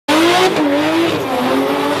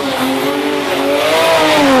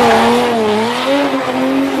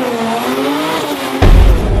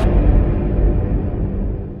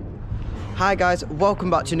Hi guys, welcome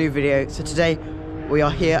back to a new video. So today we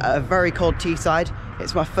are here at a very cold Teesside.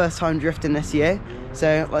 It's my first time drifting this year,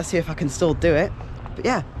 so let's see if I can still do it. But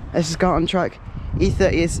yeah, let's just go out on track.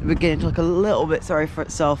 E30 is beginning to look a little bit sorry for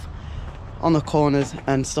itself on the corners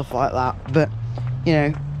and stuff like that, but you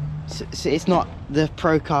know, it's not the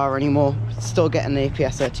pro car anymore. It's still getting the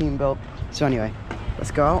APS 13 built. So anyway,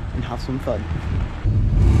 let's go out and have some fun.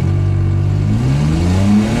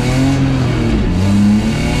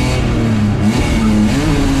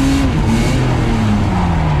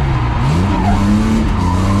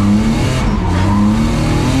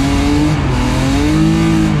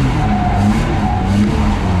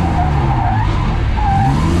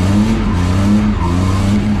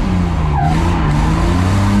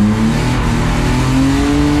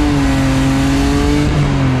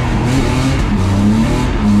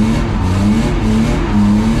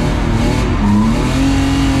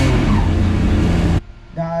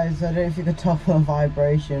 I don't know if you could tell from the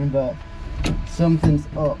vibration, but something's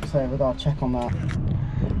up, so we've got to check on that.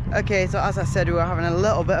 Okay, so as I said, we were having a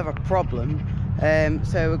little bit of a problem,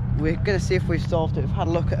 so we're going to see if we've solved it. We've had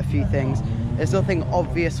a look at a few things. There's nothing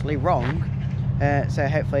obviously wrong, so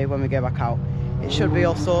hopefully when we go back out it should be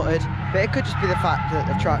all sorted, but it could just be the fact that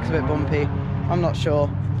the track's a bit bumpy. I'm not sure,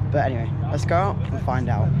 but anyway, let's go out and find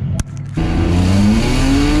out.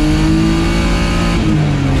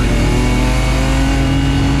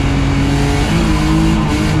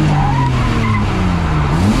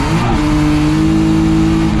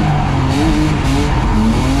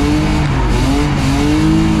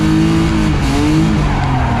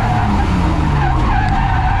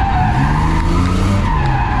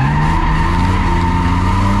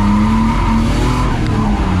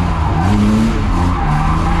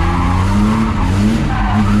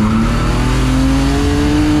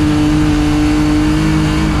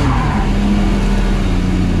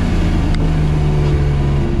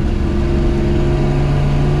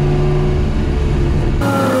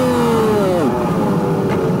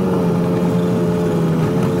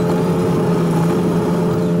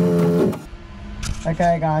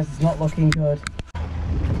 Okay guys, it's not looking good.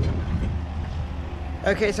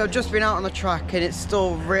 Okay, so I've just been out on the track and it's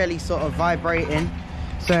still really sort of vibrating.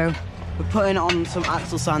 So we're putting on some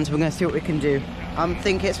axle sands, we're going to see what we can do. I'm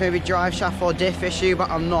thinking it's maybe drive shaft or diff issue, but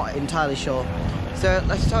I'm not entirely sure. So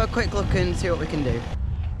let's just have a quick look and see what we can do.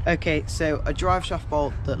 Okay, so a drive shaft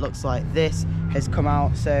bolt that looks like this has come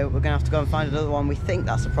out, so we're going to have to go and find another one. We think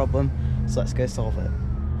that's a problem, so let's go solve it.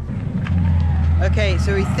 Okay,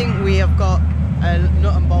 so we think we have got a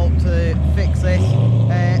nut and bolt to fix this.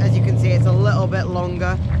 As you can see, it's a little bit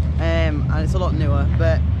longer and it's a lot newer,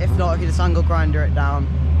 but if not, we can just angle grinder it down.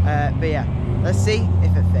 But yeah, let's see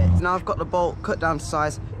if it fits. Now I've got the bolt cut down to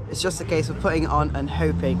size. It's just a case of putting it on and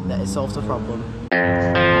hoping that it solves the problem.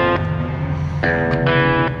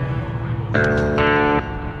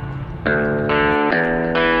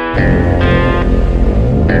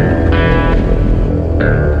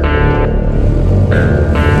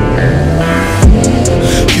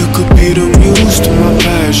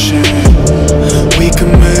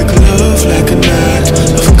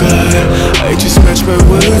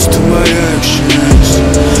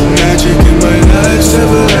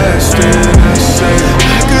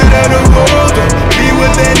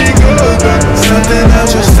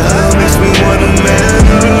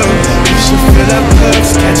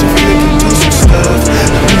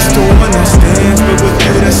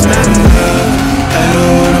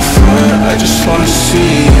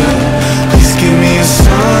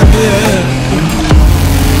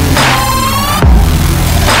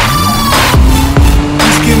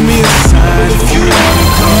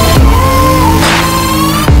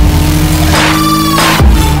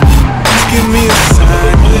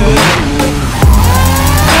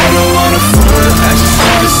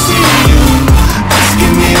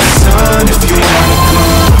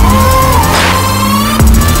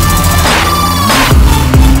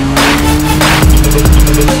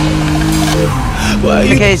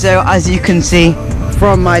 Okay, so as you can see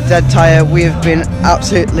from my dead tyre, we have been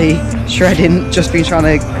absolutely shredding, just been trying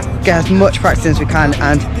to get as much practice as we can,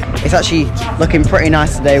 and it's actually looking pretty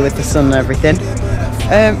nice today with the sun and everything.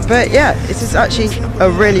 But yeah, this is actually a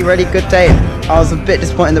really good day. I was a bit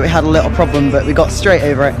disappointed that we had a little problem, but we got straight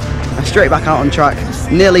over it and straight back out on track,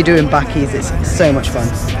 nearly doing backies. It's so much fun.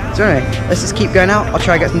 So anyway, let's just keep going out. I'll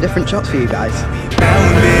try and get some different shots for you guys.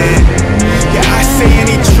 Yeah, I say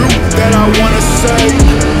any truth that I wanna say.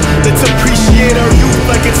 Let's appreciate our youth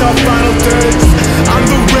like it's our final days. I'm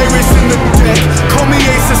the rarest in the deck, call me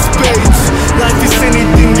ace of spades. Life is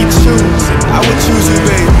anything you choose, I would choose you,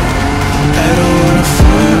 babe. I don't wanna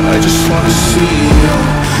fight, I just wanna see you.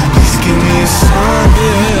 Please give me a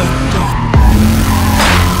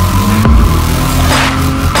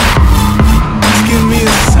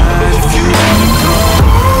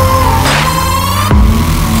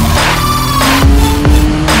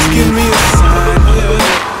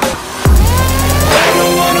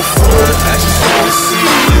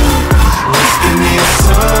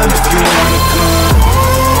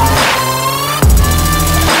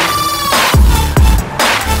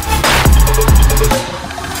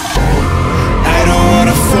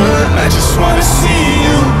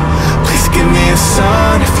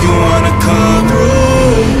down if you wanna come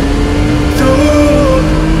through.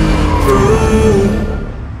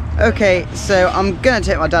 Okay, so I'm gonna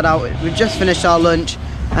take my dad out. We've just finished our lunch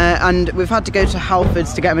and we've had to go to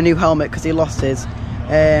Halfords to get him a new helmet because he lost his.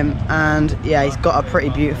 And yeah, he's got a pretty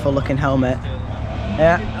beautiful looking helmet.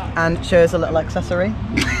 Yeah, and show us a little accessory.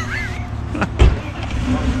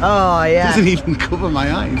 Oh yeah. Doesn't even cover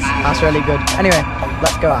my eyes. That's really good. Anyway,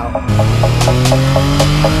 let's go out.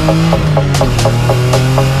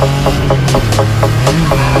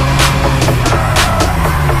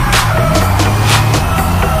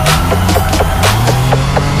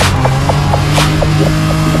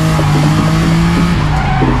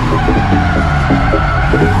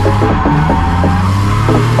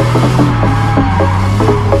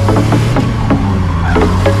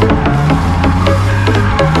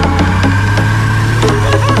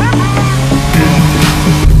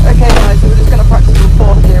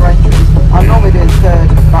 I'm normally doing third,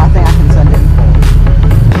 but I think I can send it in fourth.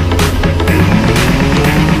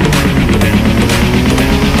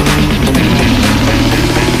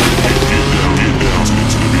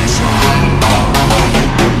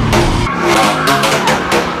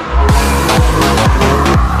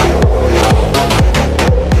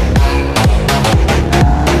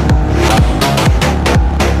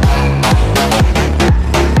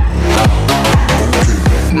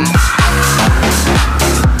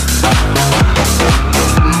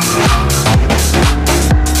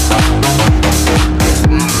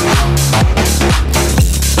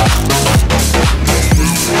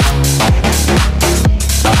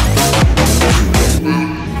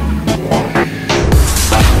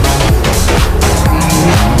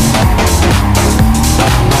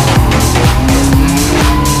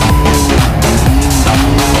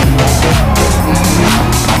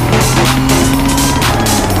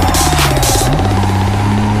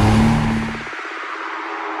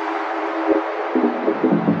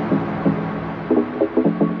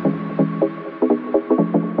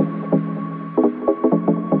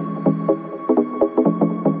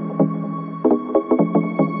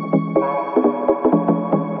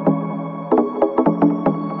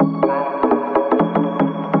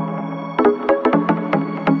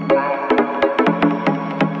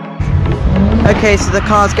 Okay, so the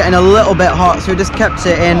car's getting a little bit hot, so we just kept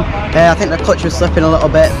it in. I think the clutch was slipping a little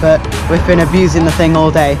bit, but we've been abusing the thing all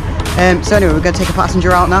day. So anyway, we're going to take a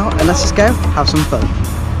passenger out now, and let's just go have some fun.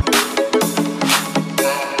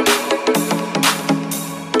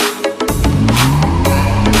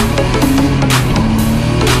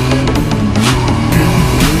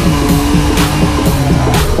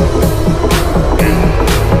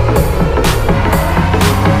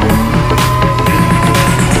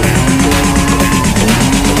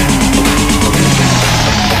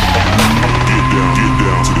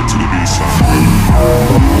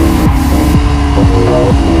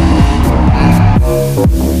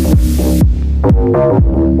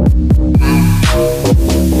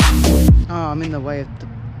 I'm in the way of the...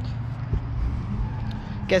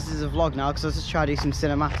 guess this is a vlog now because I was just trying to do some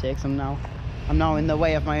cinematics. I'm now in the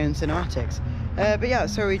way of my own cinematics. But yeah,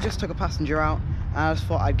 so we just took a passenger out and I just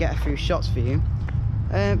thought I'd get a few shots for you.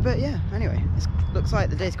 But yeah, anyway, it looks like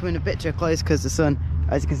the day's coming a bit to a close because the sun,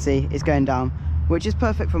 as you can see, is going down, which is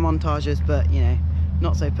perfect for montages, but you know,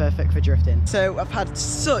 not so perfect for drifting. So I've had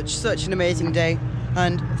such an amazing day,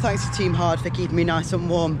 and thanks to Team Hard for keeping me nice and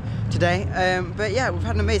warm today. But yeah, we've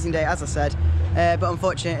had an amazing day, as I said, but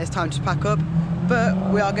unfortunately it's time to pack up. But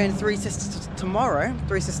we are going Three Sisters tomorrow,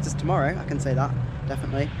 I can say that,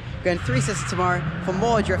 definitely. We're going Three Sisters tomorrow for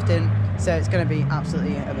more drifting, so it's going to be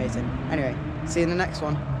absolutely amazing. Anyway, see you in the next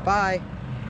one. Bye!